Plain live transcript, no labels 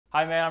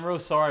Hey man, I'm real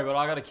sorry, but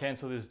I gotta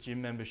cancel this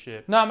gym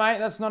membership. No, mate,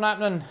 that's not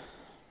happening.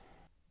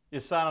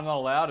 You're saying I'm not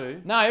allowed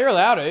to? No, you're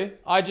allowed to.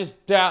 I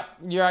just doubt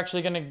you're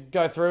actually going to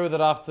go through with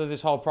it after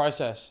this whole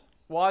process.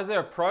 Why is there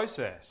a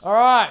process? All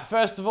right,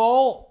 first of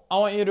all, I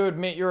want you to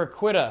admit you're a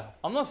quitter.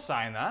 I'm not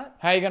saying that.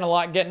 How are you going to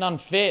like getting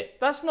unfit?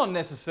 That's not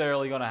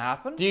necessarily gonna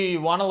happen. Do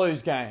you want to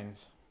lose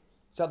gains?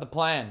 Is that the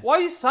plan? Why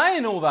are you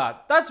saying all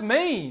that? That's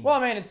mean.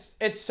 Well, I mean,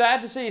 it's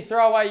sad to see you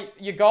throw away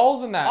your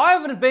goals and that. I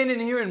haven't been in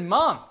here in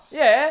months.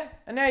 Yeah,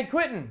 and now you're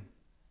quitting.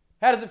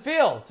 How does it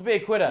feel to be a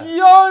quitter?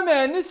 Yo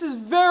man, this is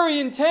very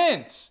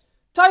intense.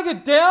 Take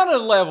it down a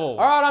level.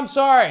 All right, I'm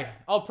sorry.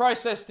 I'll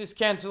process this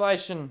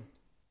cancellation.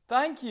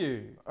 Thank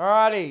you.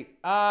 Alrighty,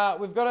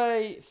 we've got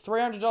a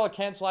 $300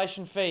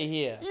 cancellation fee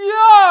here.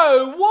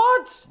 Yo,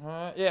 what?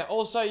 Yeah,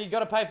 also you got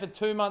to pay for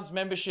 2 months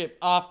membership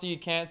after you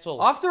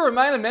cancel. I have to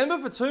remain a member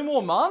for 2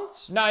 more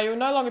months? No, you'll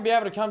no longer be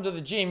able to come to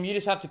the gym, you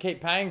just have to keep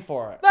paying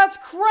for it. That's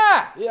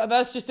crap. Yeah,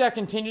 that's just our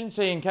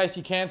contingency in case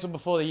you cancel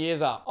before the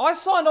year's up. I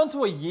signed on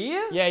to a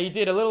year? Yeah, you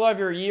did a little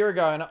over a year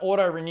ago and it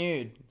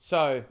auto-renewed,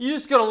 so... You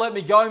just gotta let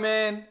me go,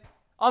 man.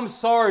 I'm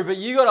sorry, but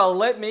you gotta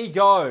let me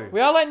go. We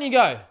are letting you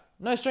go.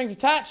 No strings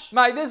attached.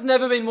 Mate, there's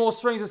never been more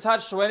strings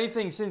attached to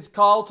anything since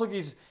Kyle took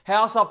his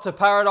house up to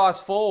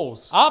Paradise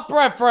Falls. Up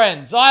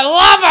reference, I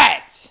love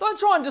it! Don't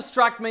try and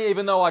distract me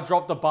even though I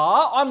dropped a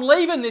bar. I'm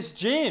leaving this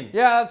gym.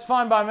 Yeah, that's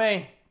fine by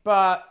me,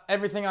 but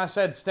everything I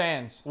said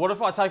stands. What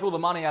if I take all the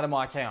money out of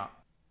my account?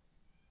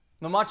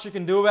 Not much you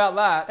can do about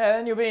that. Yeah,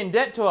 then you'll be in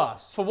debt to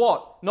us. For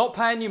what? Not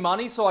paying you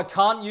money so I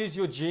can't use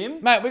your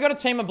gym? Mate, we got a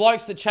team of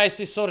blokes that chase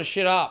this sort of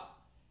shit up.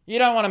 You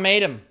don't want to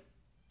meet them.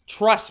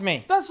 Trust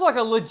me. That's like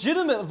a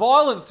legitimate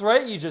violent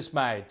threat you just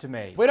made to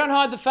me. We don't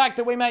hide the fact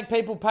that we make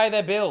people pay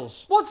their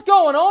bills. What's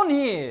going on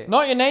here?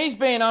 Not your knees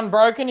being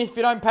unbroken if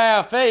you don't pay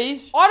our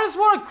fees. I just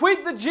want to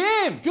quit the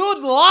gym. Good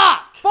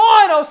luck.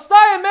 Fine, I'll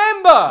stay a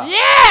member.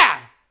 Yeah!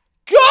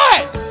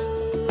 Good!